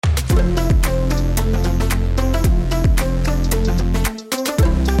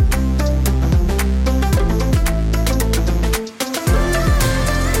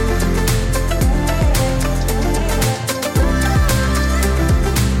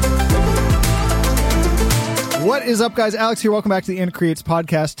What is up, guys? Alex here. Welcome back to the And Creates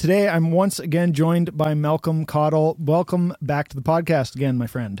podcast. Today, I'm once again joined by Malcolm Cottle. Welcome back to the podcast again, my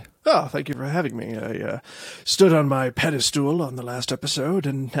friend. Oh, thank you for having me. I stood on my pedestal on the last episode,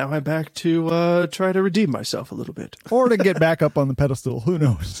 and now I'm back to try to redeem myself a little bit. Or to get back up on the pedestal. Who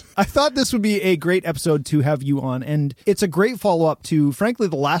knows? I thought this would be a great episode to have you on, and it's a great follow-up to, frankly,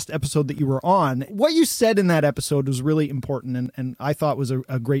 the last episode that you were on. What you said in that episode was really important, and I thought was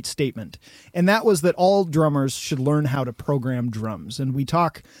a great statement. And that was that all drummers should learn how to program drums. And we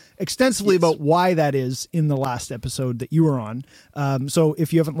talk extensively about why that is in the last episode that you were on. So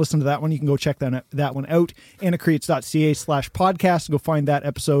if you haven't listened to that one, you can go check that one out. anacreates.ca/podcast. Go find that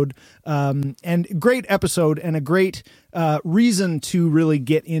episode. And great episode and a great reason to really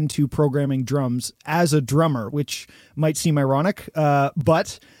get into programming drums as a drummer, which might seem ironic,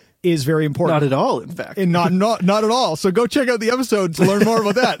 but is very important. Not at all, in fact. And not at all. So go check out the episode to learn more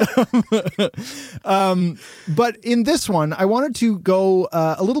about that. But in this one, I wanted to go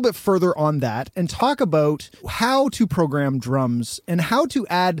a little bit further on that and talk about how to program drums and how to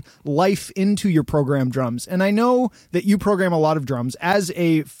add life into your program drums. And I know that you program a lot of drums as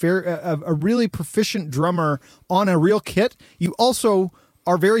a really proficient drummer on a real kit. You also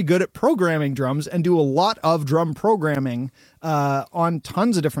are very good at programming drums and do a lot of drum programming on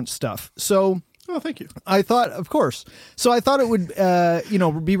tons of different stuff. So, oh, thank you. I thought, of course. So I thought it would,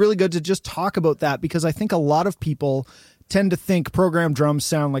 be really good to just talk about that, because I think a lot of people tend to think program drums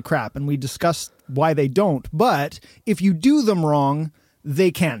sound like crap, and we discussed why they don't. But if you do them wrong, they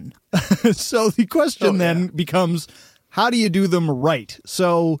can. So the question then becomes, how do you do them right?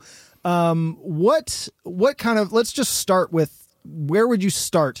 So, what kind of? Let's just start with, where would you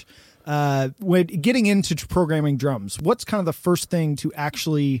start when getting into programming drums? What's kind of the first thing to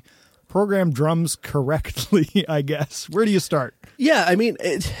actually program drums correctly, I guess? Where do you start? Yeah, I mean,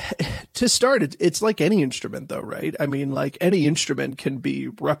 to start, it's like any instrument, though, right? I mean, like any instrument can be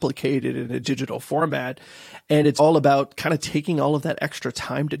replicated in a digital format, and it's all about kind of taking all of that extra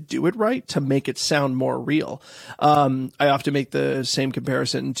time to do it right, to make it sound more real. I often make the same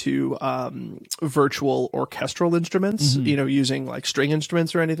comparison to virtual orchestral instruments, using like string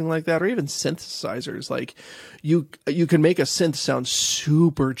instruments or anything like that, or even synthesizers. Like you can make a synth sound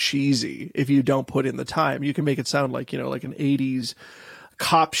super cheesy if you don't put in the time. You can make it sound like, like an 80s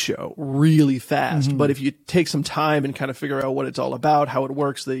cop show really fast. But if you take some time and kind of figure out what it's all about, how it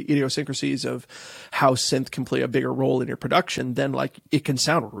works, the idiosyncrasies of how synth can play a bigger role in your production, then like it can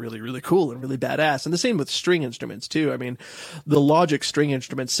sound really, really cool and really badass. And the same with string instruments too. I mean, the Logic string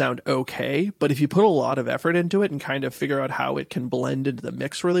instruments sound okay, but if you put a lot of effort into it and kind of figure out how it can blend into the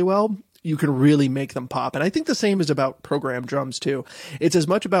mix really well, you can really make them pop. And I think the same is about program drums too. It's as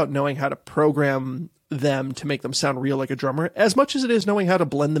much about knowing how to program them to make them sound real like a drummer, as much as it is knowing how to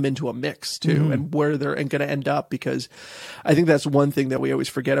blend them into a mix too, and where they're going to end up. Because I think that's one thing that we always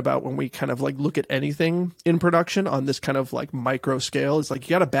forget about when we kind of like look at anything in production on this kind of like micro scale. It's like you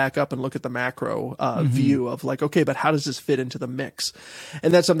got to back up and look at the macro view of like, okay, but how does this fit into the mix?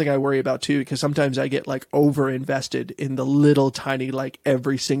 And that's something I worry about too, because sometimes I get like over invested in the little tiny, like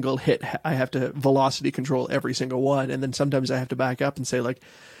every single hit I have to velocity control every single one, and then sometimes I have to back up and say like,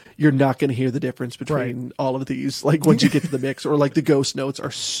 you're not going to hear the difference between all of these, like once you get to the mix, or like the ghost notes are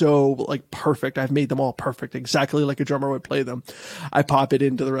so like perfect. I've made them all perfect, exactly like a drummer would play them. I pop it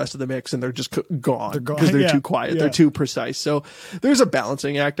into the rest of the mix and they're just gone because they're too quiet. They're too precise. So there's a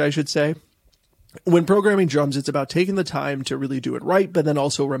balancing act, I should say. When programming drums, it's about taking the time to really do it right, but then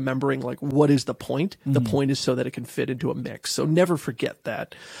also remembering like, what is the point? The point is so that it can fit into a mix. So never forget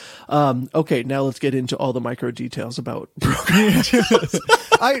that. Okay, now let's get into all the micro details about programming.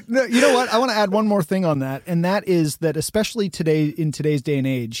 You know what? I want to add one more thing on that. And that is that, especially today, in today's day and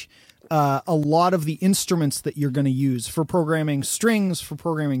age, a lot of the instruments that you're going to use for programming strings, for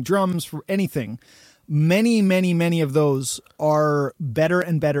programming drums, for anything, many, many, many of those are better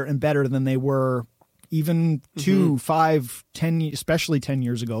and better and better than they were even 2, 5, 10, especially 10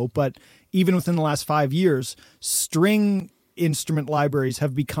 years ago. But even within the last 5 years, string instrument libraries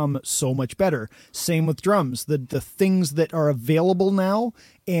have become so much better. Same with drums. The things that are available now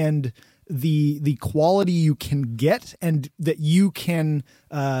and the quality you can get and that you can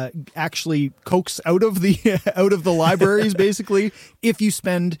actually coax out of the libraries, basically, if you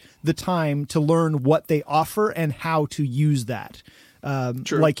spend the time to learn what they offer and how to use that.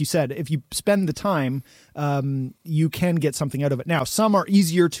 Like you said, if you spend the time, you can get something out of it. Now, some are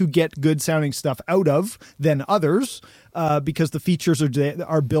easier to get good sounding stuff out of than others, because the features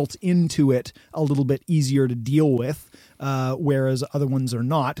are built into it a little bit easier to deal with, whereas other ones are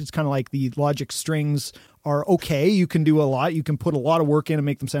not. It's kind of like the Logic strings are okay. You can do a lot. You can put a lot of work in and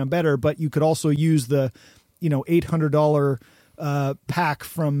make them sound better, but you could also use the $800 pack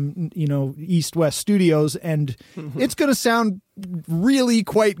from East West Studios, and it's going to sound really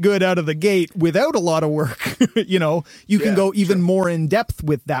quite good out of the gate without a lot of work. You can go even more in depth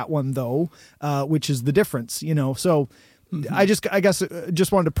with that one though, which is the difference. So I guess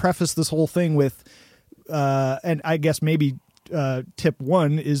just wanted to preface this whole thing with, and I guess maybe tip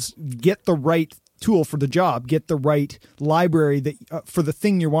one is get the right tool for the job, get the right library that for the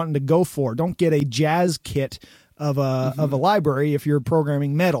thing you're wanting to go for. Don't get a jazz kit of a library if you're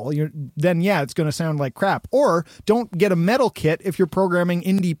programming metal. Then it's going to sound like crap. Or don't get a metal kit if you're programming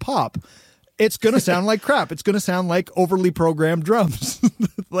indie pop. It's going to sound like crap. It's going to sound like overly programmed drums.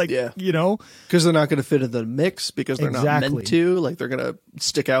 Because they're not going to fit in the mix, because they're not meant to. Like, they're going to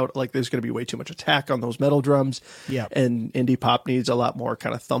stick out. Like, there's going to be way too much attack on those metal drums. Yeah. And indie pop needs a lot more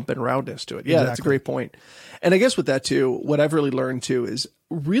kind of thump and roundness to it. Yeah, That's a great point. And I guess with that too, what I've really learned too is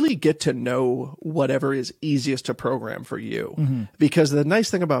really get to know whatever is easiest to program for you. Because the nice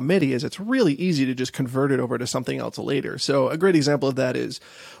thing about MIDI is it's really easy to just convert it over to something else later. So a great example of that is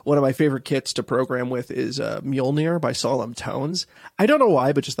one of my favorite kits to program with is Mjolnir by Solemn Tones. I don't know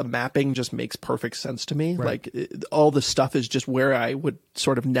why, but just the mapping just makes perfect sense to me. Right. Like all the stuff is just where I would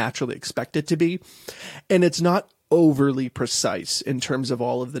sort of naturally expect it to be. And it's not overly precise in terms of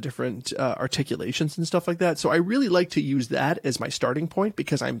all of the different articulations and stuff like that. So I really like to use that as my starting point,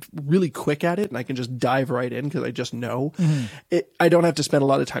 because I'm really quick at it and I can just dive right in because I just know. I don't have to spend a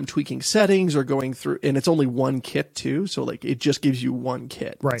lot of time tweaking settings or going through, and it's only one kit too. So like it just gives you one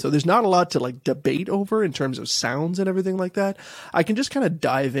kit. Right. So there's not a lot to like debate over in terms of sounds and everything like that. I can just kind of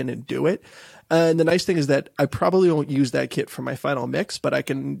dive in and do it. And the nice thing is that I probably won't use that kit for my final mix, but I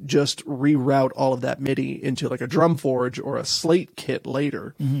can just reroute all of that MIDI into like a Drum Forge or a Slate kit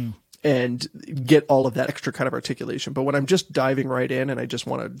later and get all of that extra kind of articulation. But when I'm just diving right in and I just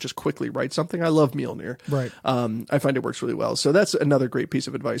want to just quickly write something, I love Mjolnir. Right. I find it works really well. So that's another great piece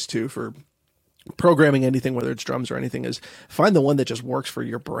of advice too for programming anything, whether it's drums or anything, is find the one that just works for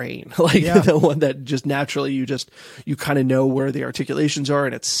your brain. The one that just naturally you kind of know where the articulations are,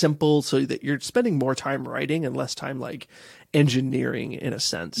 and it's simple, so that you're spending more time writing and less time like engineering in a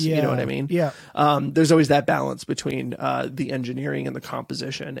sense. You know what I mean? Yeah. There's always that balance between the engineering and the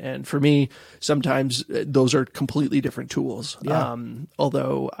composition. And for me, sometimes those are completely different tools. Yeah.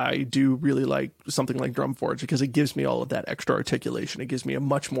 Although I do really like something like Drum Forge because it gives me all of that extra articulation. It gives me a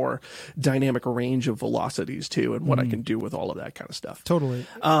much more dynamic range of velocities too, and what I can do with all of that kind of stuff. Totally.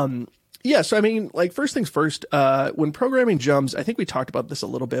 Yeah, so I mean, like, first things first, when programming drums, I think we talked about this a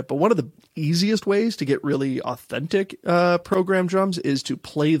little bit, but one of the easiest ways to get really authentic program drums is to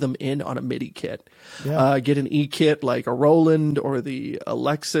play them in on a MIDI kit. Yeah. Get an E kit like a Roland or the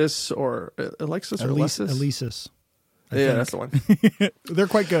Alexis or Alesis. Yeah, that's the one. They're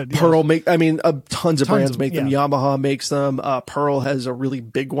quite good. Pearl tons of brands make them. Yamaha makes them. Pearl has a really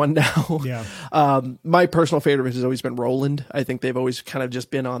big one now. Yeah. My personal favorite has always been Roland. I think they've always kind of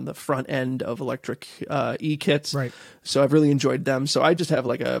just been on the front end of electric E kits. Right. So I've really enjoyed them. So I just have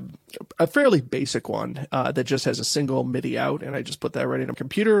like a fairly basic one that just has a single MIDI out, and I just put that right in a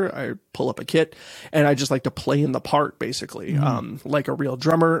computer. I pull up a kit, and I just like to play in the part basically, like a real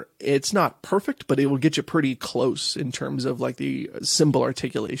drummer. It's not perfect, but it will get you pretty close in terms of like the cymbal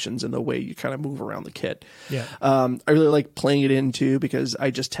articulations and the way you kind of move around the kit. Yeah. I really like playing it in too, because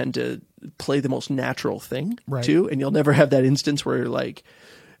I just tend to play the most natural thing too. And you'll never have that instance where you're like,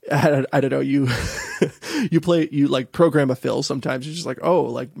 I don't know, you like program a fill. Sometimes you're just like, oh,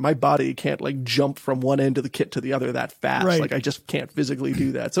 like my body can't like jump from one end of the kit to the other that fast. Right. Like I just can't physically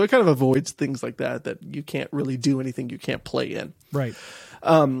do that. So it kind of avoids things like that you can't really do anything you can't play in. Right.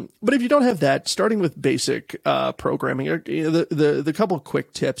 But if you don't have that, starting with basic programming, the couple of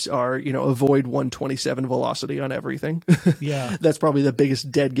quick tips are, avoid 127 velocity on everything. Yeah. That's probably the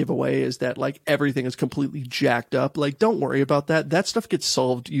biggest dead giveaway, is that like everything is completely jacked up. Like, don't worry about that. That stuff gets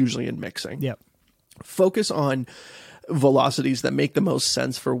solved usually in mixing. Yep. Focus on velocities that make the most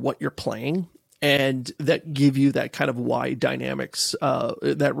sense for what you're playing, and that give you that kind of wide dynamics,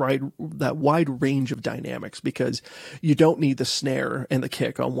 that wide range of dynamics, because you don't need the snare and the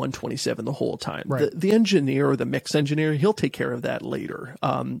kick on 127 the whole time. Right. The engineer or the mix engineer, he'll take care of that later.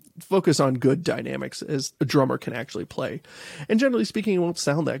 Focus on good dynamics as a drummer can actually play. And generally speaking, it won't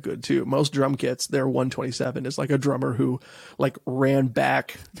sound that good too. Most drum kits, their 127 is like a drummer who like ran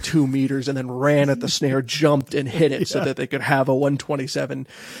back 2 meters and then ran at the snare, jumped and hit it so that they could have a 127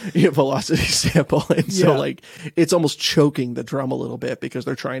 velocity sample. And so like it's almost choking the drum a little bit because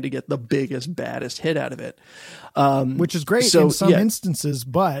they're trying to get the biggest, baddest hit out of it. Which is great in some instances,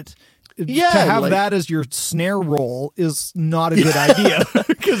 but to have that as your snare roll is not a good idea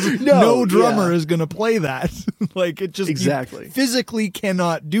because no drummer is going to play that. Like it just exactly physically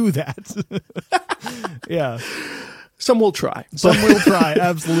cannot do that. Yeah. Some will try. Some will try.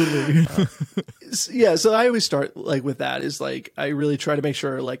 Absolutely. Yeah. So I always start like with that is like, I really try to make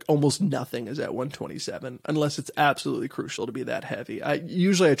sure like almost nothing is at 127 unless it's absolutely crucial to be that heavy. I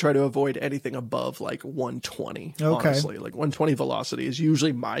try to avoid anything above like 120. Okay. Honestly, like 120 velocity is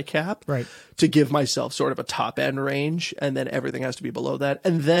usually my cap, right, to give myself sort of a top end range. And then everything has to be below that.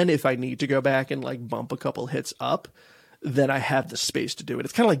 And then if I need to go back and like bump a couple hits up, then I have the space to do it.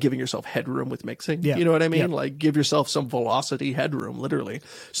 It's kind of like giving yourself headroom with mixing. Yeah. You know what I mean? Yeah. Like give yourself some velocity headroom, literally,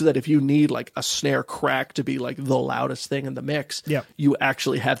 so that if you need like a snare crack to be like the loudest thing in the mix, you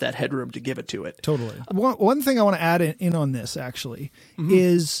actually have that headroom to give it to it. Totally. One thing I want to add in on this actually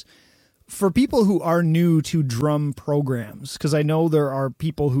is for people who are new to drum programs, because I know there are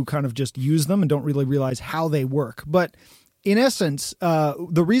people who kind of just use them and don't really realize how they work. But in essence,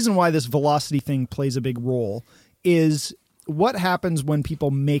 the reason why this velocity thing plays a big role is what happens when people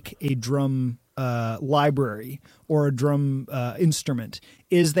make a drum library or a drum instrument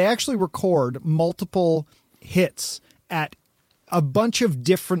is they actually record multiple hits at a bunch of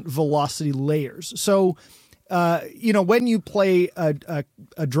different velocity layers. So, when you play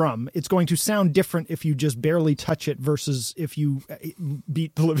a drum, it's going to sound different if you just barely touch it versus if you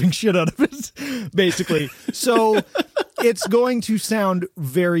beat the living shit out of it, basically. So it's going to sound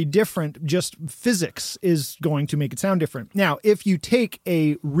very different. Just physics is going to make it sound different. Now, if you take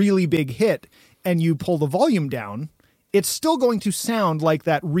a really big hit and you pull the volume down, it's still going to sound like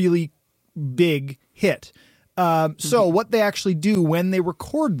that really big hit. So what they actually do when they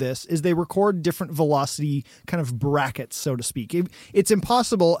record this is they record different velocity kind of brackets, so to speak. It's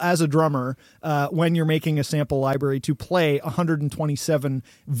impossible as a drummer when you're making a sample library to play 127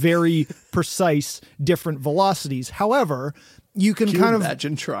 very precise different velocities. However, you can kind of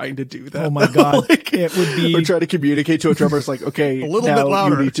imagine trying to do that. Oh my God. Like, it would be, or try to communicate to a drummer. It's like, okay, a little now bit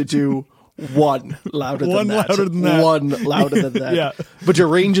louder. You need to do one louder than that. One louder than that. Yeah. But your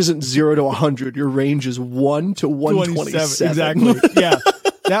range isn't 0 to 100. Your range is 1 to 127. Exactly. Yeah.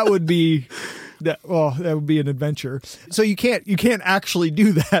 That would be that would be an adventure. So you can't actually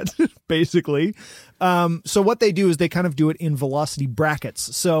do that basically. So what they do is they kind of do it in velocity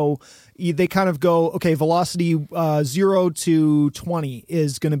brackets. So they kind of go, okay, velocity 0 to 20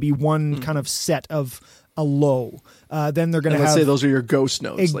 is going to be one kind of set of a low. Then they're going to have... Let's say those are your ghost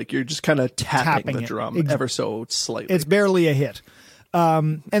notes. Like you're just kind of tapping the drum ever so slightly. It's barely a hit.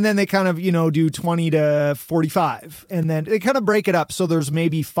 And then they kind of, do 20 to 45. And then they kind of break it up. So there's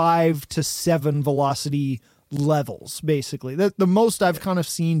maybe 5 to 7 velocity levels, basically. The most I've kind of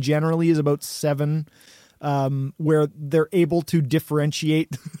seen generally is about 7, where they're able to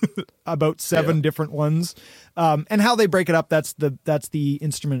differentiate about 7 different ones. And how they break it up, that's the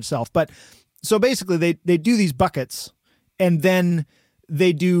instrument itself. But so basically they do these buckets and then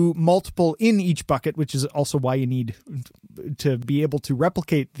they do multiple in each bucket, which is also why you need to be able to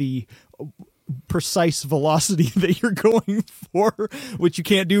replicate the precise velocity that you're going for, which you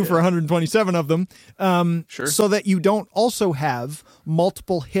can't do for 127 of them. Sure. So that you don't also have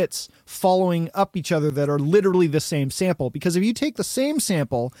multiple hits following up each other that are literally the same sample. Because if you take the same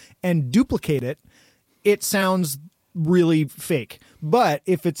sample and duplicate it, it sounds really fake. But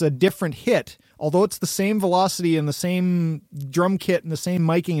if it's a different hit, although it's the same velocity and the same drum kit and the same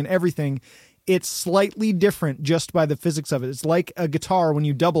miking and everything, it's slightly different just by the physics of it. It's like a guitar when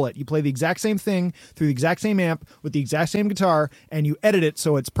you double it. You play the exact same thing through the exact same amp with the exact same guitar and you edit it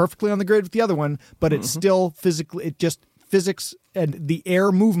so it's perfectly on the grid with the other one, but it's still physics and the air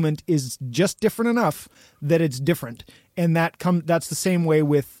movement is just different enough that it's different. And that's the same way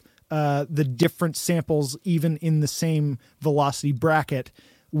with the different samples, even in the same velocity bracket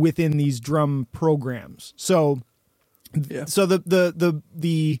within these drum programs. So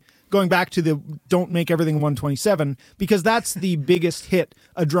the going back to the don't make everything 127, because that's the biggest hit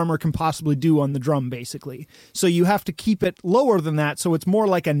a drummer can possibly do on the drum, basically. So you have to keep it lower than that, so it's more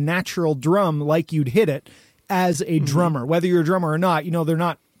like a natural drum, like you'd hit it as a drummer. Whether you're a drummer or not, they're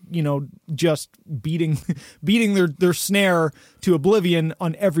not just beating their snare to oblivion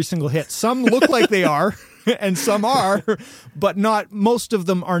on every single hit. Some look like they are, and some are, but not. Most of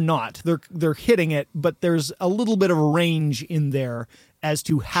them are not. They're hitting it, but there's a little bit of a range in there as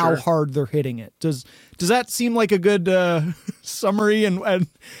to how hard they're hitting it. Does that seem like a good summary? And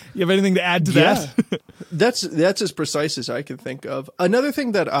you have anything to add to that? That's as precise as I can think of. Another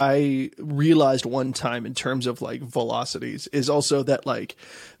thing that I realized one time in terms of like velocities is also that like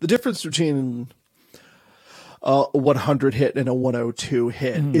the difference between a 100 hit and a 102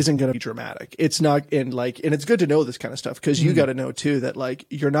 hit isn't going to be dramatic. It's not and it's good to know this kind of stuff, because you got to know too that like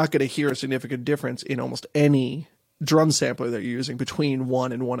you're not going to hear a significant difference in almost any drum sampler that you're using between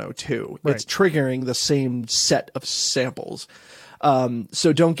 1 and 102. Right. It's triggering the same set of samples.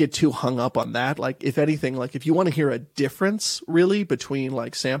 So don't get too hung up on that. Like if anything, like if you want to hear a difference really between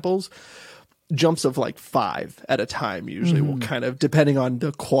like samples, jumps of like 5 at a time usually will kind of, depending on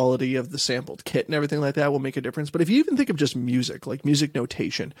the quality of the sampled kit and everything like that, will make a difference. But if you even think of just music, like music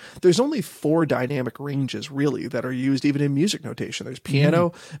notation, there's only 4 dynamic ranges really that are used even in music notation. There's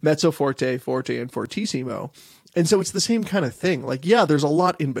piano, mezzo forte, forte, and fortissimo. And so it's the same kind of thing. Like, yeah, there's a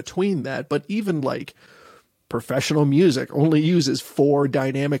lot in between that, but even like professional music only uses 4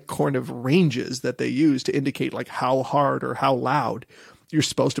 dynamic kind of ranges that they use to indicate like how hard or how loud you're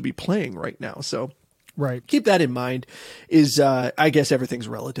supposed to be playing right now. So Right. keep that in mind. Is I guess everything's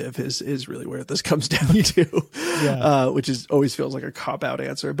relative is really where this comes down to, which is always feels like a cop out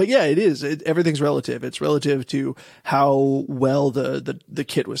answer. But yeah, it is. Everything's relative. It's relative to how well the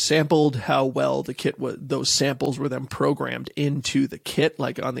kit was sampled, how well the kit was, those samples were then programmed into the kit,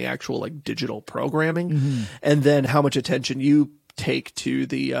 like on the actual like digital programming, and then how much attention you take to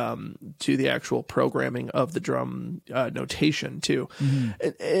the actual programming of the drum notation too.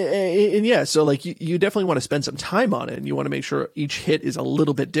 And yeah, so like you definitely want to spend some time on it, and you want to make sure each hit is a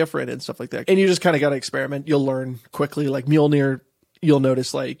little bit different and stuff like that. And you just kind of got to experiment. You'll learn quickly. Like Mjolnir, you'll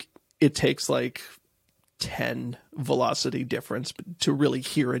notice like it takes like 10 velocity difference to really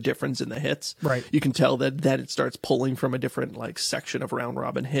hear a difference in the hits. Right. You can tell that it starts pulling from a different like section of round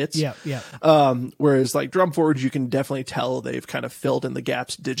robin hits. Yeah. Yeah. Whereas like Drumforge, you can definitely tell they've kind of filled in the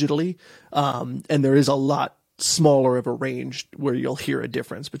gaps digitally. And there is a lot smaller of a range where you'll hear a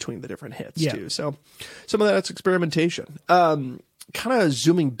difference between the different hits too. So some of that's experimentation. Kind of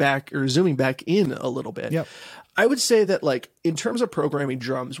zooming back in a little bit. Yep. I would say that like in terms of programming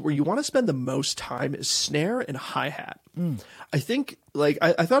drums, where you want to spend the most time is snare and hi-hat. I think like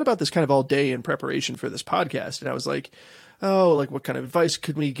I thought about this kind of all day in preparation for this podcast, and I was like, oh, like what kind of advice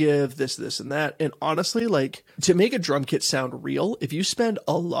could we give, this and that. And honestly, like to make a drum kit sound real, if you spend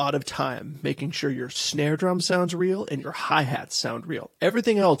a lot of time making sure your snare drum sounds real and your hi-hats sound real,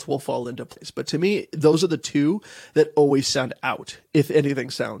 everything else will fall into place. But to me, those are the two that always sound out, if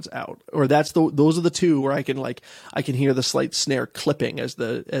anything sounds out. Or those are the two where I can hear the slight snare clipping as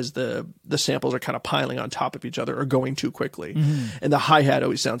the samples are kind of piling on top of each other or going too quickly. And the hi-hat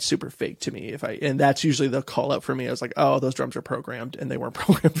always sounds super fake to me. And that's usually the call out for me. I was like, oh, those drums are programmed, and they weren't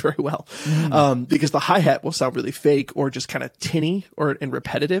programmed very well. Because the hi-hat will sound really fake or just kind of tinny and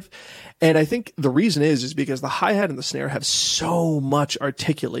repetitive. And I think the reason is because the hi-hat and the snare have so much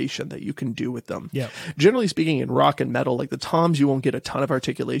articulation that you can do with them. Yeah. Generally speaking, in rock and metal, like the toms, you won't get a ton of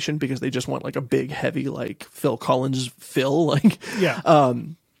articulation because they just want like a big, heavy, like Phil Collins fill. Like,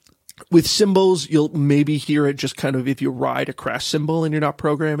 with cymbals, you'll maybe hear it just kind of if you ride a crash cymbal and you're not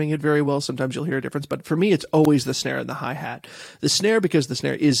programming it very well. Sometimes you'll hear a difference. But for me, it's always the snare and the hi-hat. The snare, because the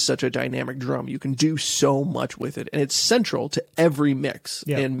snare is such a dynamic drum, you can do so much with it. And it's central to every mix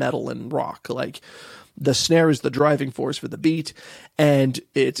in metal and rock. Like the snare is the driving force for the beat, and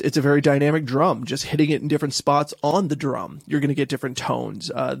it's a very dynamic drum. Just hitting it in different spots on the drum, you're going to get different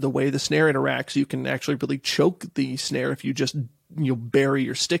tones. The way the snare interacts, you can actually really choke the snare if you just bury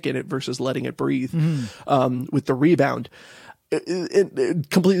your stick in it versus letting it breathe. With the rebound, it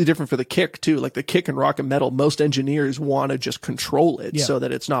completely different for the kick too. Like the kick in rock and metal, most engineers want to just control it so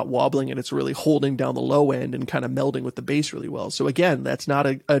that it's not wobbling and it's really holding down the low end and kind of melding with the bass really well. So again, that's not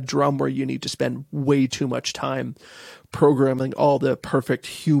a drum where you need to spend way too much time programming all the perfect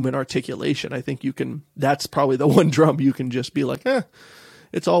human articulation. I think that's probably the one drum you can just be like,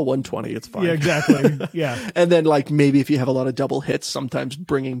 it's all 120. It's fine. Yeah, exactly. Yeah. And then like maybe if you have a lot of double hits, sometimes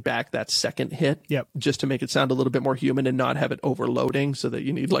bringing back that second hit just to make it sound a little bit more human and not have it overloading so that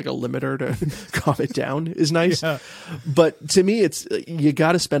you need like a limiter to calm it down is nice. Yeah. But to me, you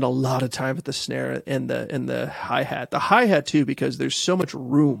got to spend a lot of time with the snare and the hi-hat. The hi-hat too, because there's so much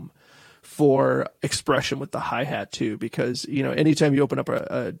room for expression with the hi-hat too, because, anytime you open up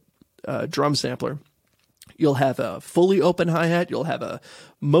a drum sampler, you'll have a fully open hi-hat. You'll have a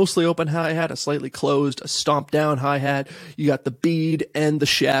mostly open hi-hat, a slightly closed, a stomped down hi-hat. You got the bead and the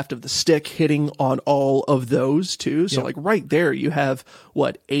shaft of the stick hitting on all of those too. So like right there, you have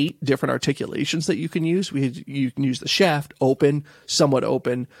 8 different articulations that you can use. You can use the shaft, open, somewhat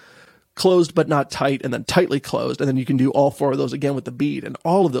open, closed but not tight, and then tightly closed, and then you can do all 4 of those again with the bead, and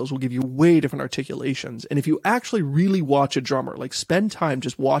all of those will give you way different articulations. And if you actually really watch a drummer, like spend time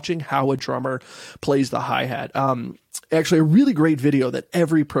just watching how a drummer plays the hi-hat, actually a really great video that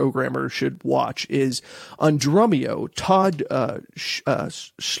every programmer should watch is on Drumeo. Todd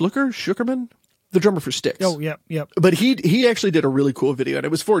Schuckerman, the drummer for Styx. Oh, yep. But he actually did a really cool video, and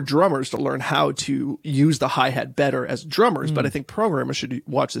it was for drummers to learn how to use the hi-hat better as drummers. But I think programmers should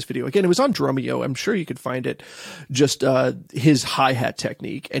watch this video. Again, it was on Drumeo. I'm sure you could find it, just his hi-hat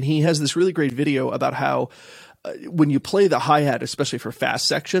technique. And he has this really great video about how when you play the hi-hat, especially for fast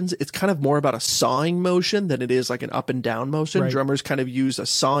sections, it's kind of more about a sawing motion than it is like an up and down motion. Right. Drummers kind of use a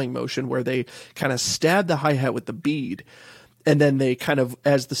sawing motion where they kind of stab the hi-hat with the bead, and then they kind of,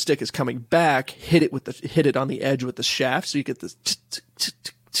 as the stick is coming back, hit it on the edge with the shaft. So you get this,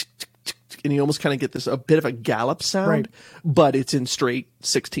 and you almost kind of get this, a bit of a gallop sound, Right. but it's in straight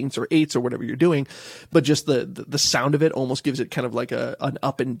 16ths or 8ths or whatever you're doing. But just the sound of it almost gives it kind of like an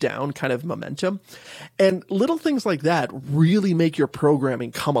up and down kind of momentum. And little things like that really make your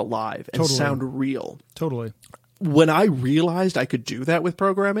programming come alive and sound real. Totally. When I realized I could do that with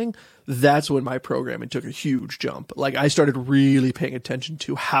programming, that's when my programming took a huge jump. Like, I started really paying attention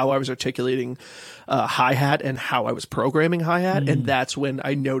to how I was articulating hi-hat and how I was programming hi-hat. And that's when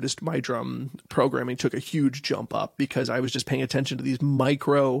I noticed my drum programming took a huge jump up, because I was just paying attention to these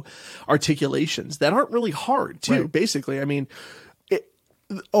micro articulations that aren't really hard too. Right. Basically, I mean,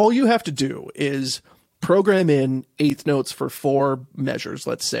 all you have to do is program in 1/8 notes for 4 measures,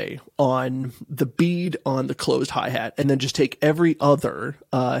 let's say, on the bead on the closed hi-hat, and then just take every other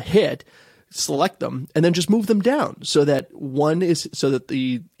hit, select them, and then just move them down so that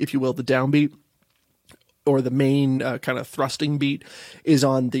the, if you will, the downbeat or the main kind of thrusting beat is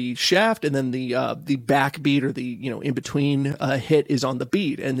on the shaft, and then the back beat, or the, in between hit, is on the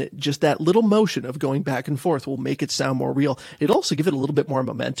beat. And just that little motion of going back and forth will make it sound more real. It'll also give it a little bit more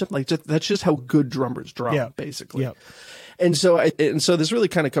momentum. Like, that's just how good drummers drum, basically. Yeah. And so this really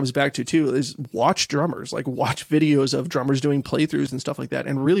kind of comes back to, too, is watch drummers, like watch videos of drummers doing playthroughs and stuff like that,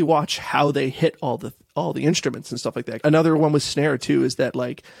 and really watch how they hit all the instruments and stuff like that. Another one with snare too is that,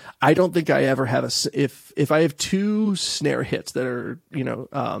 like, I don't think I ever have if I have 2 snare hits that are,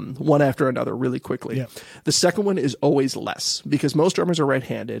 one after another really quickly, the second one is always less, because most drummers are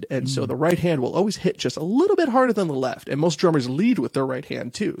right-handed. And so the right hand will always hit just a little bit harder than the left. And most drummers lead with their right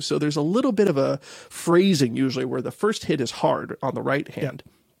hand too. So there's a little bit of a phrasing usually where the first hit is hard on the right hand.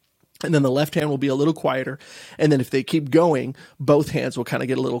 And then the left hand will be a little quieter. And then if they keep going, both hands will kind of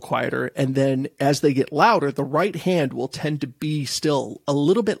get a little quieter. And then as they get louder, the right hand will tend to be still a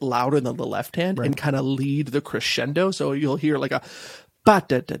little bit louder than the left hand, and kind of lead the crescendo. So you'll hear like a and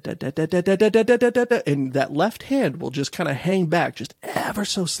that left hand will just kind of hang back just ever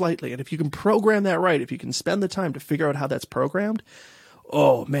so slightly. And if you can program that right, if you can spend the time to figure out how that's programmed,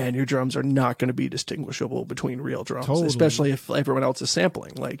 oh man, your drums are not going to be distinguishable between real drums, especially if everyone else is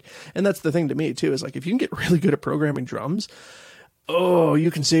sampling. Like, and that's the thing to me too, is like, if you can get really good at programming drums, you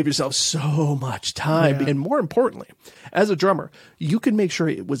can save yourself so much time. And more importantly, as a drummer, you can make sure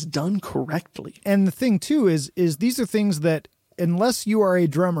it was done correctly. And the thing too is these are things that, unless you are a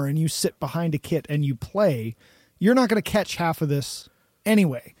drummer and you sit behind a kit and you play, you're not going to catch half of this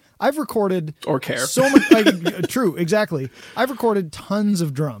anyway. I've recorded or care so much. True, exactly. I've recorded tons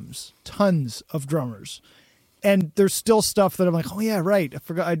of drummers, and there's still stuff that I'm like, oh yeah, right. I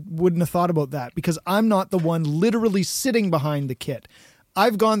forgot. I wouldn't have thought about that, because I'm not the one literally sitting behind the kit.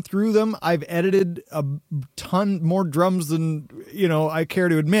 I've gone through them. I've edited a ton more drums than I care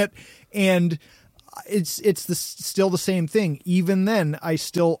to admit, and it's still the same thing. Even then, I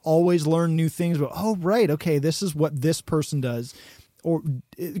still always learn new things about, oh right, okay, this is what this person does. Or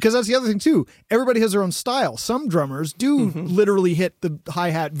because that's the other thing too. Everybody has their own style. Some drummers do literally hit the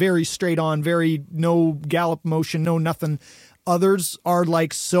hi-hat very straight on, very no gallop motion, no nothing. Others are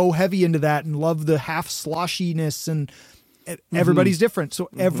like so heavy into that and love the half sloshiness, and everybody's different. So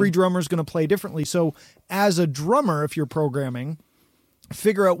every drummer is going to play differently. So as a drummer, if you're programming,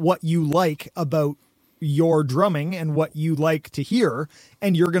 figure out what you like about your drumming and what you like to hear,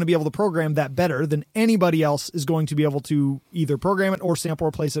 and you're going to be able to program that better than anybody else is going to be able to either program it or sample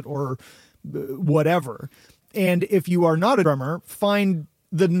or place it or whatever. And if you are not a drummer, find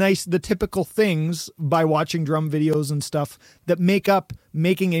the typical things by watching drum videos and stuff that make up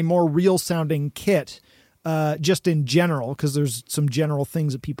making a more real sounding kit, just in general, because there's some general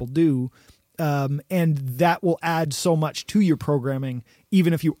things that people do. And that will add so much to your programming,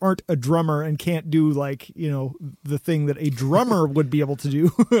 even if you aren't a drummer and can't do the thing that a drummer would be able to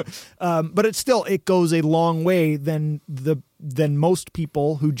do. But it goes a long way than most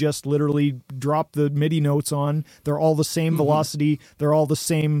people who just literally drop the MIDI notes on. They're all the same velocity. They're all the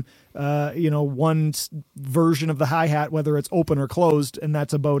same, one version of the hi-hat, whether it's open or closed, and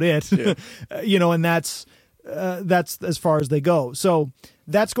that's about it. Yeah. And that's as far as they go. So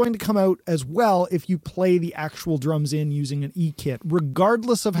that's going to come out as well if you play the actual drums in using an E-kit.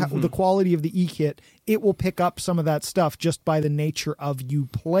 Regardless of how, the quality of the E-kit, it will pick up some of that stuff just by the nature of you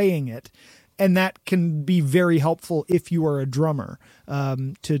playing it. And that can be very helpful if you are a drummer,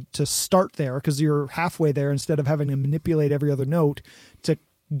 to start there, because you're halfway there instead of having to manipulate every other note to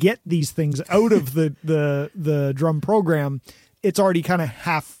get these things out of the drum program. It's already kind of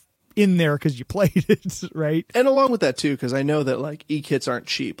half in there because you played it, right? And along with that too, because I know that like E-kits aren't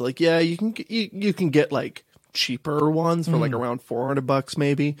cheap. Like, yeah, you can get like cheaper ones for like around $400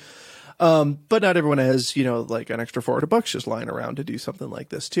 maybe. But not everyone has, like an extra $400 just lying around to do something like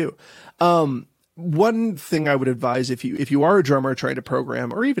this too. One thing I would advise if you are a drummer trying to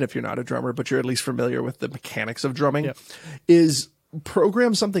program, or even if you're not a drummer, but you're at least familiar with the mechanics of drumming, is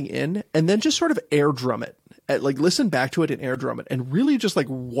program something in and then just sort of air drum it. Like listen back to it and air drum it, and really just like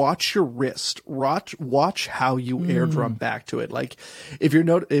watch your wrist, watch how you air drum back to it. Like if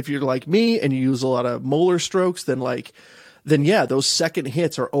you're like me and you use a lot of molar strokes, then yeah, those second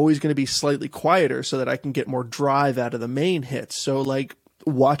hits are always going to be slightly quieter so that I can get more drive out of the main hits. So like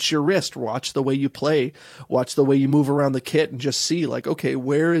watch your wrist, watch the way you play, watch the way you move around the kit, and just see like, okay,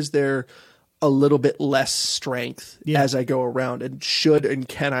 where is there a little bit less strength as I go around, and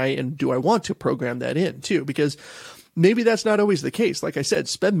can I and do I want to program that in too? Because maybe that's not always the case. Like I said,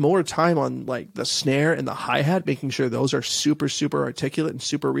 spend more time on like the snare and the hi-hat, making sure those are super, super articulate and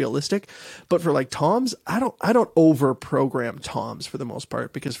super realistic. But for like toms, I don't over program toms for the most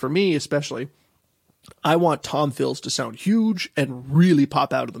part, because for me, especially, I want tom fills to sound huge and really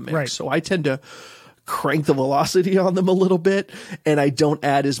pop out of the mix. Right. So I tend to crank the velocity on them a little bit, and I don't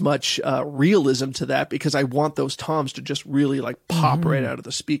add as much realism to that, because I want those toms to just really like pop right out of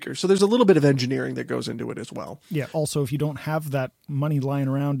the speaker. So there's a little bit of engineering that goes into it as well. Yeah. Also, if you don't have that money lying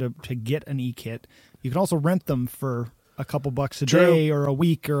around to get an E-kit, you can also rent them for a couple bucks a day or a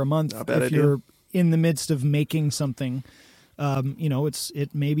week or a month. If you're in the midst of making something,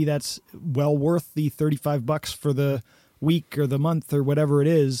 maybe that's well worth the $35 for the week or the month or whatever it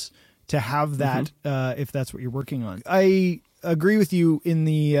is, to have that, if that's what you're working on. I agree with you in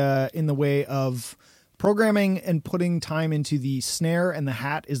the way of programming and putting time into the snare and the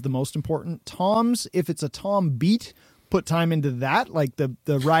hat is the most important. Toms, if it's a tom beat, put time into that, like the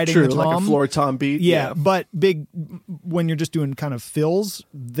riding the tom. Like a floor tom beat. Yeah, but when you're just doing kind of fills,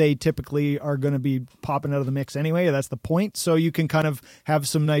 they typically are going to be popping out of the mix anyway. That's the point. So you can kind of have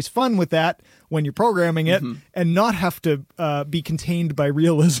some nice fun with that when you're programming it, and not have to be contained by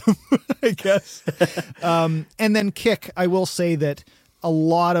realism, I guess. And then kick, I will say that a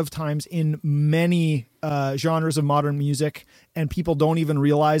lot of times in many genres of modern music, and people don't even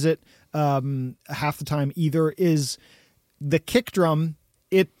realize it half the time either, is the kick drum.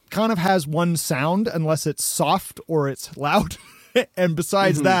 It kind of has one sound unless it's soft or it's loud. And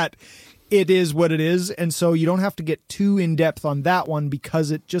besides that, it is what it is. And so you don't have to get too in depth on that one,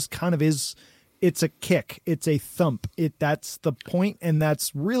 because it just kind of is. It's a kick. It's a thump. That's the point, and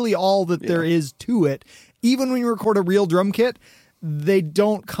that's really all that there is to it. Even when you record a real drum kit,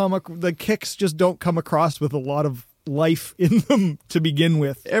 the kicks just don't come across with a lot of life in them to begin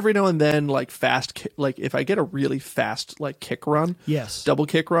with. Every now and then, like if I get a really fast like kick run, double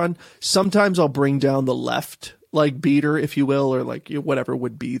kick run, sometimes I'll bring down the left like beater, if you will, or like whatever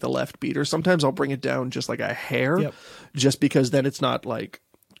would be the left beater. Sometimes I'll bring it down just like a hair, just because then it's not like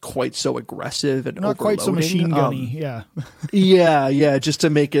quite so aggressive and not quite so machine gunny. Just to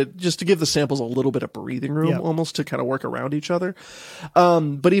give the samples a little bit of breathing room, almost, to kind of work around each other.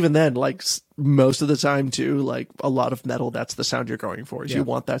 But even then, like most of the time too, like a lot of metal, that's the sound you're going for. Is you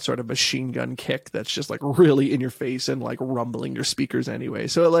want that sort of machine gun kick that's just like really in your face and like rumbling your speakers anyway.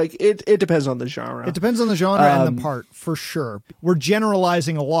 So like it depends on the genre. It depends on the genre and the part, for sure. We're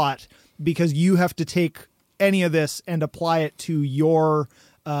generalizing a lot because you have to take any of this and apply it to your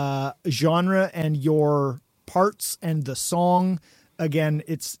genre and your parts and the song. Again,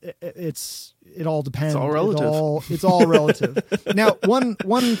 it all depends. It's all relative. It's all relative. Now, one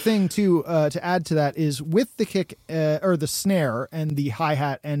thing to add to that is with the kick or the snare and the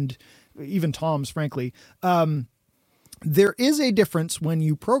hi-hat and even toms, frankly, There is a difference when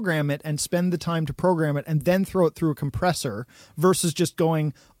you program it and spend the time to program it and then throw it through a compressor versus just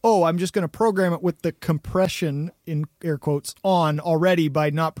going, oh, I'm just going to program it with the compression, in air quotes, on already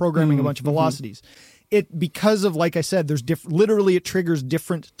by not programming a bunch of velocities. Because of, like I said, there's literally it triggers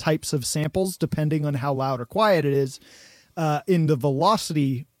different types of samples depending on how loud or quiet it is. In the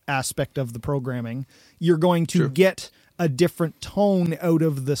velocity aspect of the programming, you're going to get a different tone out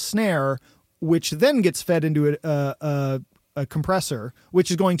of the snare, which then gets fed into a compressor, which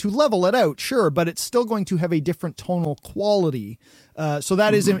is going to level it out, sure, but it's still going to have a different tonal quality. So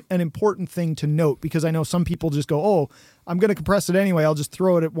that is an important thing to note, because I know some people just go, oh, I'm going to compress it anyway, I'll just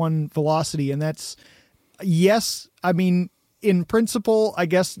throw it at one velocity. And that's, yes, I mean, in principle, I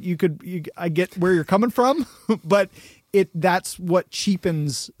guess I get where you're coming from, but that's what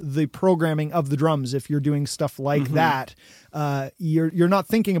cheapens the programming of the drums. If you're doing stuff like that, you're not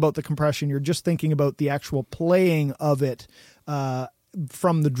thinking about the compression. You're just thinking about the actual playing of it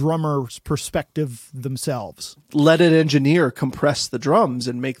from the drummer's perspective themselves. Let an engineer compress the drums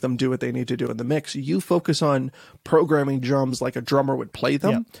and make them do what they need to do in the mix. You focus on programming drums like a drummer would play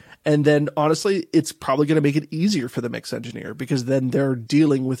them. Yep. And then honestly, it's probably going to make it easier for the mix engineer, because then they're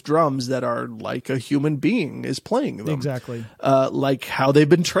dealing with drums that are like a human being is playing them. Exactly. Like how they've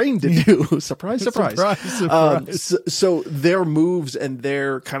been trained to do. Surprise, surprise. Surprise. So their moves and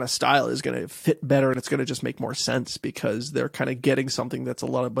their kind of style is going to fit better, and it's going to just make more sense because they're kind of getting something that's a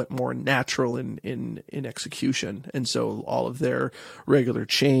little bit more natural in execution. And so all of their regular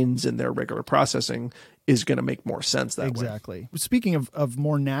chains and their regular processing is going to make more sense that way. Exactly. Speaking of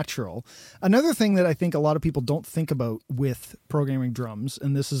more natural, another thing that I think a lot of people don't think about with programming drums,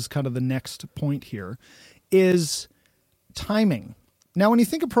 and this is kind of the next point here, is timing. Now, when you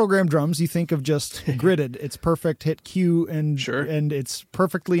think of programmed drums, you think of just gridded. It's perfect, hit Q, and it's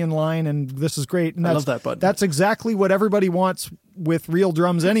perfectly in line, and this is great. And I love that button. That's exactly what everybody wants with real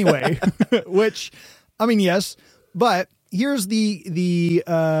drums anyway, which, I mean, yes, but here's the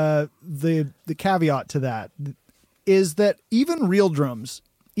caveat to that, is that even real drums,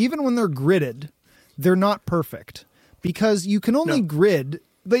 even when they're gridded, they're not perfect, because you can only grid.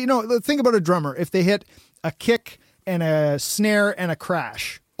 Think about a drummer. If they hit a kick and a snare and a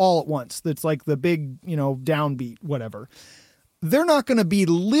crash all at once, that's like the big, downbeat, whatever. They're not going to be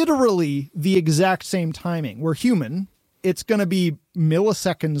literally the exact same timing. We're human. It's going to be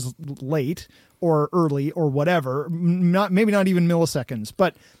milliseconds late or early or whatever, maybe not even milliseconds,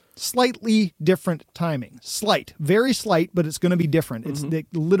 but slightly different timing. Slight, very slight, but it's going to be different. It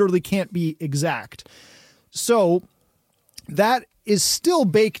literally can't be exact. So that is still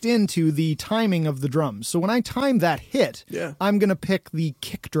baked into the timing of the drums. So when I time that hit, I'm going to pick the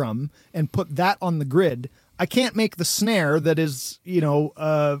kick drum and put that on the grid. I can't make the snare that is,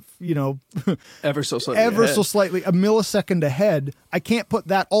 ever so slightly a millisecond ahead. I can't put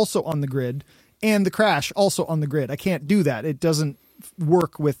that also on the grid, and the crash also on the grid. I can't do that. It doesn't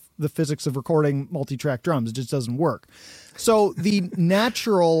work with the physics of recording multi-track drums. It just doesn't work. So the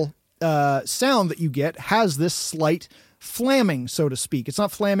natural sound that you get has this slight flamming, so to speak. It's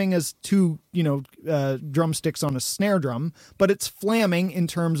not flamming as two, drumsticks on a snare drum, but it's flamming in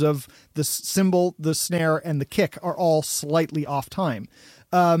terms of the cymbal, the snare, and the kick are all slightly off time.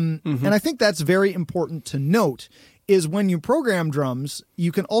 And I think that's very important to note, is when you program drums,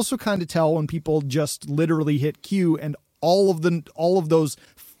 you can also kind of tell when people just literally hit Q and all of those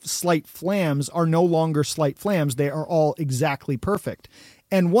slight flams are no longer slight flams. They are all exactly perfect.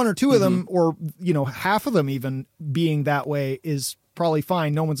 And one or two of them, or, half of them even being that way is probably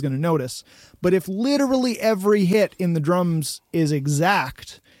fine. No one's going to notice. But if literally every hit in the drums is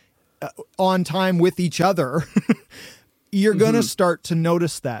exact on time with each other, you're going to start to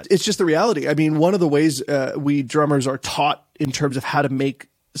notice that. It's just the reality. I mean, one of the ways we drummers are taught in terms of how to make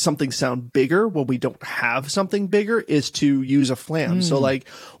something sound bigger when we don't have something bigger is to use a flam. So like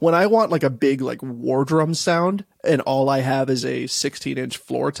when I want like a big like war drum sound and all I have is a 16-inch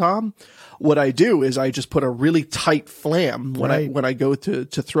floor tom, what I do is I just put a really tight flam when I go to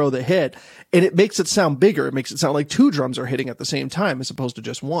throw the hit, and it makes it sound bigger. It makes it sound like two drums are hitting at the same time as opposed to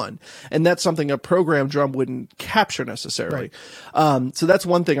just one. And that's something a programmed drum wouldn't capture necessarily. Right. So that's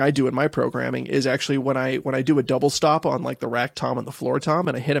one thing I do in my programming is actually when I do a double stop on like the rack tom and the floor tom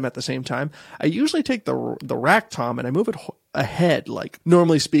and I hit them at the same time, I usually take the rack tom and I move it ahead. Like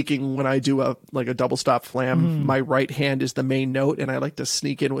normally speaking, when I do a double stop flam, my right hand is the main note, and I like to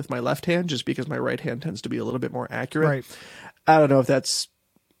sneak in with my left hand just because my right hand tends to be a little bit more accurate. Right. I don't know if that's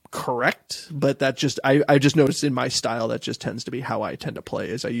correct, but that just I just noticed in my style that just tends to be how I tend to play.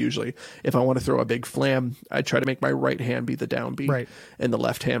 Is I usually, if I want to throw a big flam, I try to make my right hand be the downbeat, and the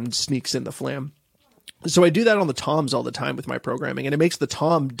left hand sneaks in the flam. So I do that on the toms all the time with my programming, and it makes the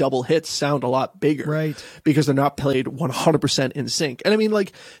tom double hits sound a lot bigger, right? Because they're not played 100% in sync. And I mean,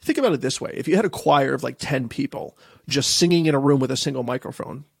 like, think about it this way. If you had a choir of like 10 people just singing in a room with a single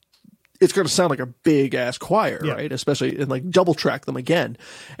microphone, it's going to sound like a big ass choir, right? Especially, and like double track them again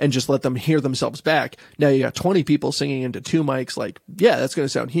and just let them hear themselves back. Now you got 20 people singing into 2 mics. Like, yeah, that's going to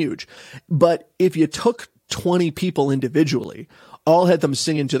sound huge. But if you took 20 people individually, all had them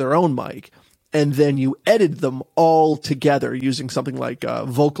sing into their own mic, and then you edited them all together using something like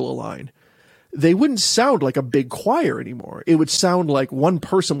Vocal Align, they wouldn't sound like a big choir anymore. It would sound like one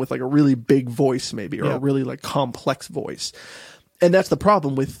person with like a really big voice maybe, or a really like complex voice. And that's the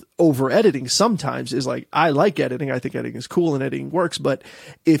problem with over editing sometimes, is like, I like editing. I think editing is cool and editing works. But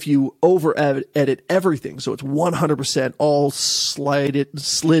if you over edit everything, so it's 100% all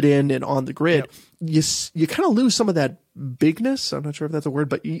slid in and on the grid, you kind of lose some of that bigness. I'm not sure if that's a word,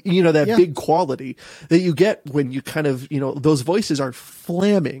 but you know, that big quality that you get when you kind of, you know, those voices are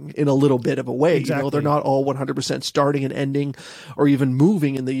flamming in a little bit of a way. Exactly. You know, they're not all 100% starting and ending or even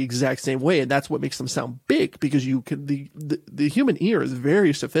moving in the exact same way. And that's what makes them sound big, because you can, the human ear is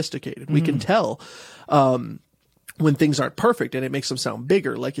very sophisticated. We can tell, when things aren't perfect, and it makes them sound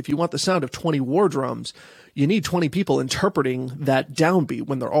bigger. Like if you want the sound of 20 war drums, you need 20 people interpreting that downbeat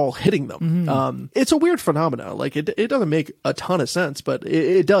when they're all hitting them. It's a weird phenomena. Like it doesn't make a ton of sense, but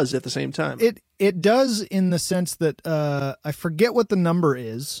it does at the same time. It does, in the sense that I forget what the number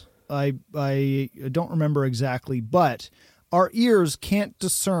is. I don't remember exactly, but our ears can't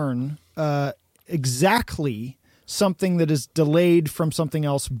discern exactly something that is delayed from something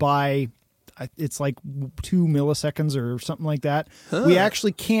else by, it's like 2 milliseconds or something like that. We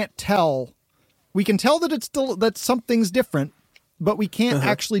actually can't tell. We can tell that that something's different, but we can't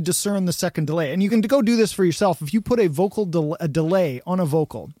actually discern the second delay. And you can go do this for yourself. If you put a delay on a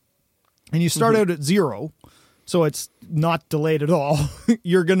vocal, and you start out at 0, so it's not delayed at all,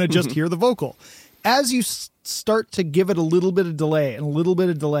 you're going to just hear the vocal. As you start to give it a little bit of delay and a little bit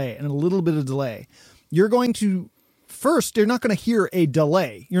of delay and a little bit of delay, you're going to, first, you're not going to hear a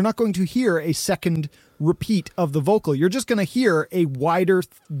delay. You're not going to hear a second repeat of the vocal. You're just going to hear a wider,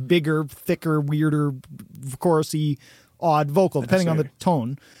 bigger, thicker, weirder, chorusy, odd vocal, depending on the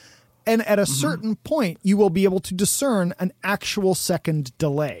tone. And at a certain point, you will be able to discern an actual second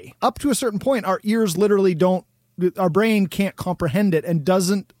delay. Up to a certain point, our ears literally our brain can't comprehend it and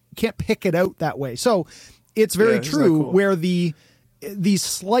can't pick it out that way. So it's very true where these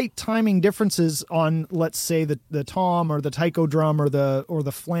slight timing differences on, let's say, the tom or the taiko drum or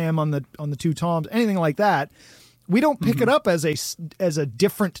the flam on the 2 toms, anything like that, we don't pick it up as a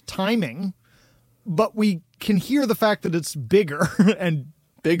different timing, but we can hear the fact that it's bigger and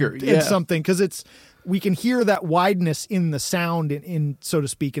something, because we can hear that wideness in the sound, in so to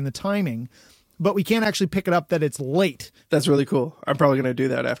speak, in the timing, but we can't actually pick it up that it's late. That's really cool. I'm probably going to do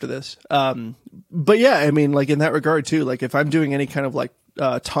that after this. But yeah, I mean, like in that regard too, like if I'm doing any kind of like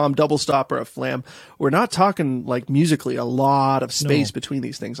tom double stop or a flam, we're not talking like musically a lot of space between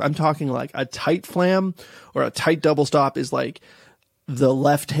these things. I'm talking like a tight flam or a tight double stop is like the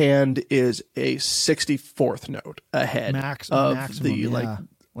left hand is a 64th note ahead of the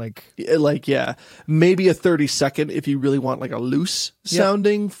maybe a 32nd if you really want like a loose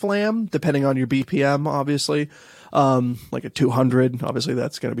sounding flam, depending on your BPM, obviously. Like a 200, obviously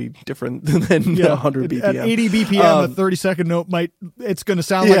that's going to be different than 100 BPM. At 80 BPM, a 30-second note it's going to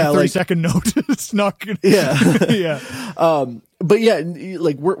sound like a 30-second note. It's not going to. But yeah,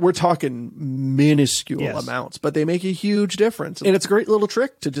 like we're talking minuscule amounts, but they make a huge difference. And it's a great little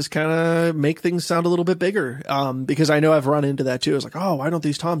trick to just kind of make things sound a little bit bigger. Because I know I've run into that too. It's like, oh, why don't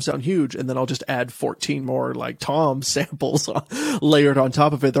these toms sound huge? And then I'll just add 14 more like tom samples layered on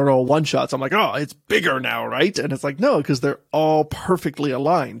top of it. They're all one shots. I'm like, oh, it's bigger now, right? And it's like, no, because they're all perfectly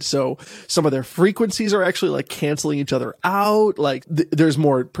aligned. So some of their frequencies are actually like canceling each other out. Like there's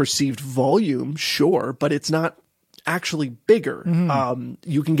more perceived volume, sure, but it's not actually bigger.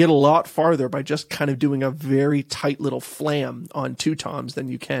 You can get a lot farther by just kind of doing a very tight little flam on 2 toms than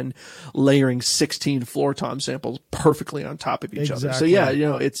you can layering 16 floor tom samples perfectly on top of each other. So yeah, you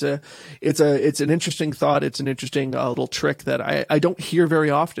know, it's an interesting thought. It's an interesting little trick that I don't hear very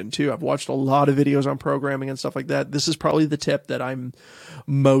often too. I've watched a lot of videos on programming and stuff like that. This is probably the tip that I'm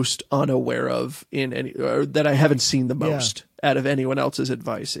most unaware of or that I haven't seen the most out of anyone else's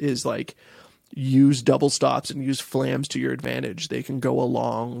advice, is like, use double stops and use flams to your advantage. They can go a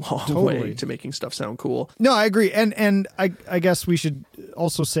long way to making stuff sound cool. No, I agree. And I guess we should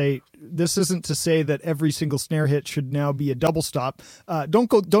also say, this isn't to say that every single snare hit should now be a double stop. Don't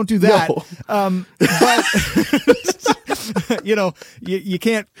do that. No. But you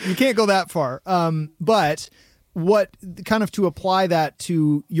can't go that far. But what kind of to apply that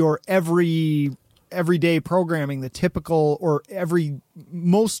to your everyday programming, the typical or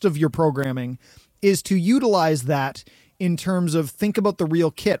most of your programming is to utilize that in terms of think about the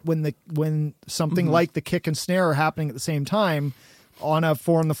real kit when something like the kick and snare are happening at the same time on a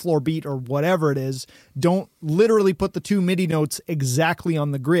 4 on the floor beat or whatever it is. Don't literally put the 2 MIDI notes exactly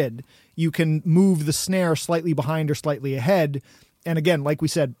on the grid. You can move the snare slightly behind or slightly ahead. And again, like we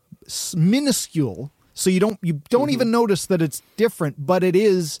said, minuscule. So you don't even notice that it's different, but it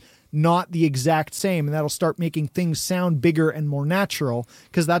is not the exact same. And that'll start making things sound bigger and more natural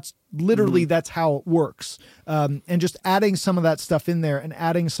because that's literally that's how it works. And just adding some of that stuff in there and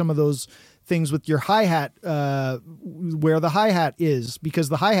adding some of those things with your hi-hat where the hi-hat is, because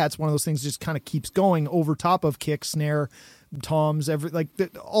the hi-hat's one of those things that just kind of keeps going over top of kick, snare, toms,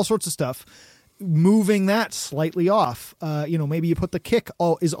 all sorts of stuff. Moving that slightly off, maybe you put the kick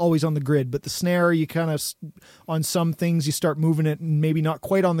is always on the grid, but the snare, you kind of, on some things, you start moving it and maybe not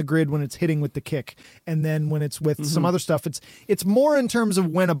quite on the grid when it's hitting with the kick. And then when it's with some other stuff, it's more in terms of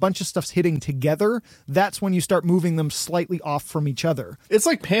when a bunch of stuff's hitting together, that's when you start moving them slightly off from each other. It's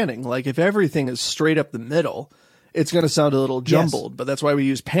like panning. Like if everything is straight up the middle, it's going to sound a little jumbled, but that's why we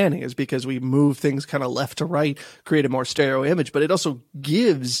use panning, is because we move things kind of left to right, create a more stereo image, but it also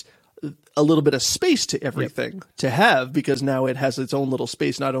gives a little bit of space to everything to have, because now it has its own little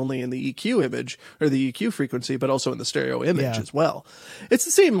space, not only in the EQ image or the EQ frequency, but also in the stereo image as well. It's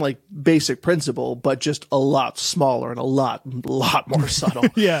the same like basic principle, but just a lot smaller and a lot more subtle.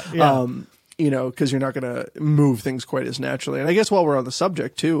 Because you're not going to move things quite as naturally. And I guess while we're on the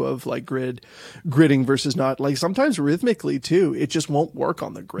subject too of like gridding versus not, like sometimes rhythmically too, it just won't work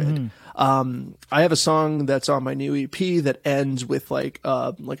on the grid. I have a song that's on my new EP that ends with like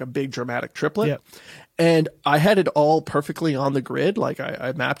a big dramatic triplet. Yep. And I had it all perfectly on the grid. Like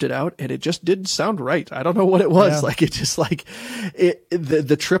I mapped it out and it just didn't sound right. I don't know what it was. Yeah. Like it just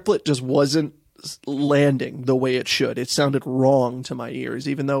the triplet just wasn't landing the way it should. It sounded wrong to my ears,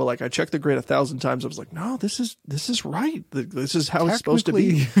 even though like I checked the grid 1,000 times. I was like, no, this is right. This is how it's supposed to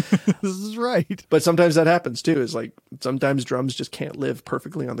be. This is right. But sometimes that happens too, is like sometimes drums just can't live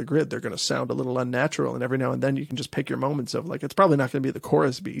perfectly on the grid. They're going to sound a little unnatural. And every now and then you can just pick your moments of like, it's probably not going to be the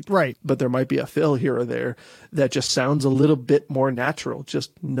chorus beat. Right. But there might be a fill here or there that just sounds a little bit more natural,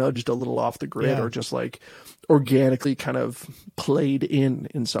 just nudged a little off the grid or just like organically kind of played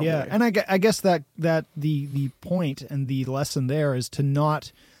in some way. Yeah, and I guess that the point and the lesson there is to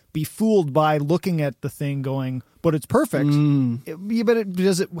not be fooled by looking at the thing going, but it's perfect.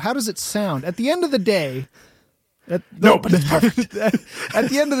 How does it sound? At the end of the day, but it's perfect. At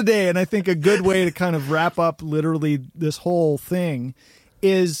the end of the day, and I think a good way to kind of wrap up literally this whole thing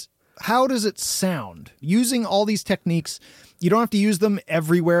is, how does it sound? Using all these techniques, you don't have to use them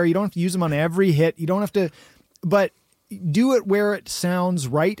everywhere. You don't have to use them on every hit. You don't have to, but do it where it sounds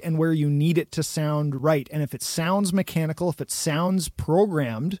right and where you need it to sound right. And if it sounds mechanical, if it sounds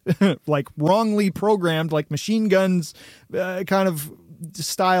programmed, like wrongly programmed, like machine guns, kind of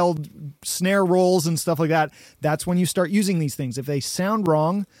styled snare rolls and stuff like that, that's when you start using these things. If they sound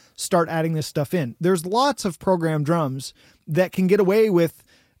wrong, start adding this stuff in. There's lots of programmed drums that can get away with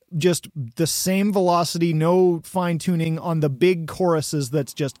just the same velocity, no fine tuning on the big choruses.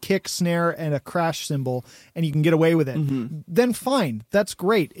 That's just kick, snare, and a crash cymbal, and you can get away with it. Then fine, that's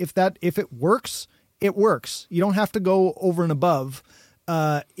great. If it works, it works. You don't have to go over and above.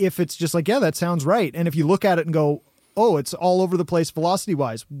 If it's just like, yeah, that sounds right. And if you look at it and go, oh, it's all over the place velocity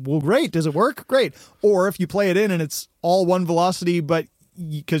wise. Well, great. Does it work? Great. Or if you play it in and it's all one velocity, but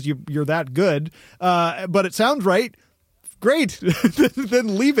because you're that good, but it sounds right. Great.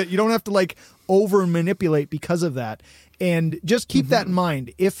 Then leave it. You don't have to like over manipulate because of that. And just keep that in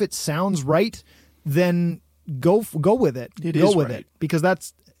mind. If it sounds right, then go with it. Go with it, because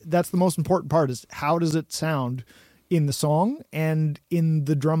that's the most important part, is how does it sound in the song and in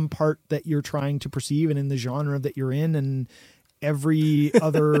the drum part that you're trying to perceive and in the genre that you're in, and every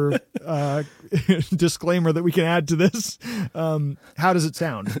other disclaimer that we can add to this. How does it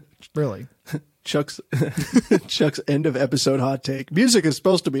sound? Really? Chuck's end of episode hot take. Music is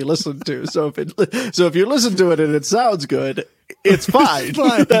supposed to be listened to. So if you listen to it and it sounds good, it's fine. It's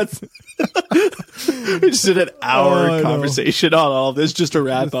fine. That's we just did an hour conversation on all of this just to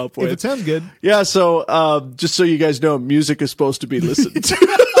wrap up with. If it sounds good. Yeah, so just so you guys know, music is supposed to be listened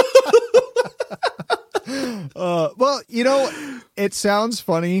to. Well, it sounds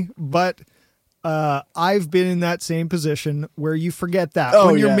funny, but I've been in that same position where you forget that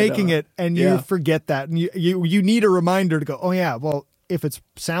when you're making it, and you forget that, and you need a reminder to go, oh yeah, well, if it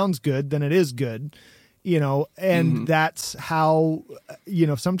sounds good, then it is good. and that's how,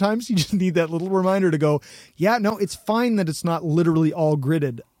 sometimes you just need that little reminder to go, yeah, no, it's fine that it's not literally all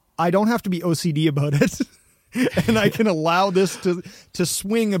gridded. I don't have to be OCD about it. And I can allow this to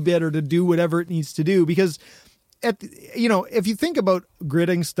swing a bit or to do whatever it needs to do, because if you think about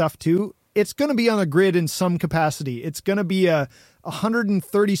gridding stuff too, it's going to be on a grid in some capacity. It's going to be a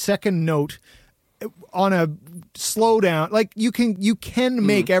 130-second note on a slowdown. Like you can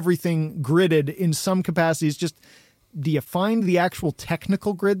make everything gridded in some capacities. Just, do you find the actual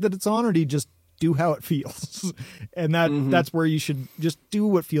technical grid that it's on, or do you just do how it feels? And that's where you should just do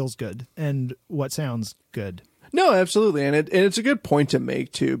what feels good and what sounds good. No, absolutely. And it's a good point to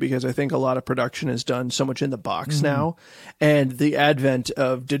make too, because I think a lot of production is done so much in the box now. And the advent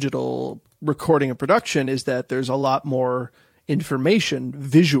of digital recording and production is that there's a lot more information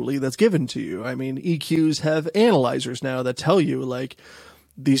visually that's given to you. I mean, EQs have analyzers now that tell you, like,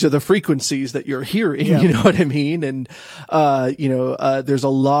 these are the frequencies that you're hearing, you know what I mean? And, there's a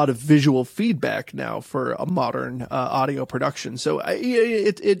lot of visual feedback now for a modern audio production. So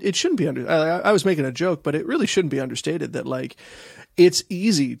it shouldn't be I was making a joke, but it really shouldn't be understated that, like, it's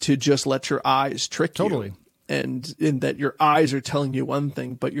easy to just let your eyes trick you. And in that your eyes are telling you one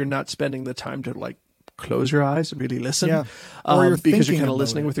thing, but you're not spending the time to, like, close your eyes and really listen. Or because you're kind of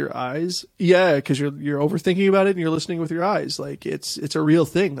listening with your eyes. Yeah, because you're overthinking about it and you're listening with your eyes. Like, it's a real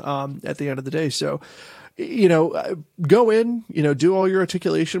thing at the end of the day. So, go in, do all your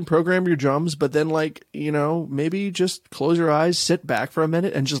articulation, program your drums, but then, like, maybe just close your eyes, sit back for a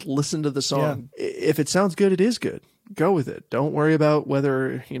minute and just listen to the song. If it sounds good, it is good. Go with it. Don't worry about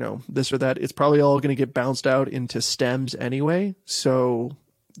whether, this or that. It's probably all going to get bounced out into stems anyway. So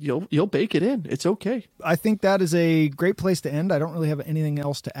you'll bake it in. It's okay. I think that is a great place to end. I don't really have anything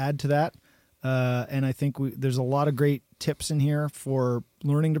else to add to that. And I think there's a lot of great tips in here for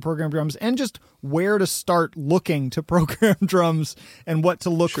learning to program drums and just where to start looking to program drums and what to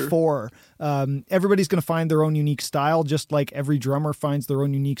look for. Everybody's going to find their own unique style, just like every drummer finds their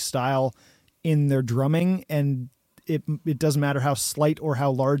own unique style in their drumming. And it doesn't matter how slight or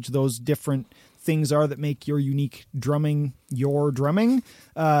how large those different things are that make your unique drumming your drumming.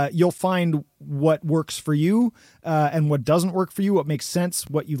 You'll find what works for you and what doesn't work for you, what makes sense,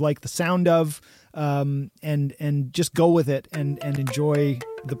 what you like the sound of, and just go with it and enjoy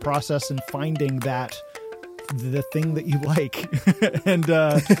the process and finding the thing that you like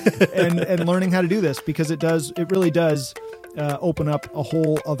and learning how to do this, because it really does open up a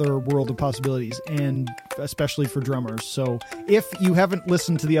whole other world of possibilities, and especially for drummers. So if you haven't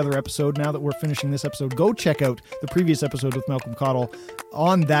listened to the other episode, now that we're finishing this episode, go check out the previous episode with Malcolm Cottle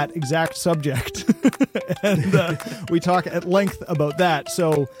on that exact subject. And we talk at length about that.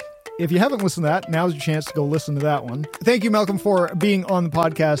 So if you haven't listened to that, now's your chance to go listen to that one. Thank you, Malcolm, for being on the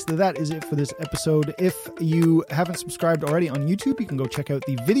podcast. That is it for this episode. If you haven't subscribed already on YouTube, you can go check out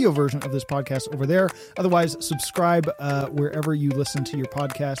the video version of this podcast over there. Otherwise, subscribe wherever you listen to your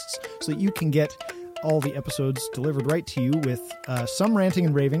podcasts so that you can get all the episodes delivered right to you with some ranting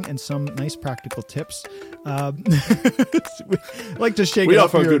and raving and some nice practical tips. We like to shake it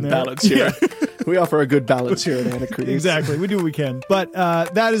up here. We offer a good balance here. We offer a good balance here at Anacretes. Exactly. We do what we can. But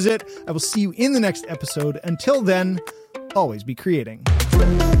that is it. I will see you in the next episode. Until then, always be creating.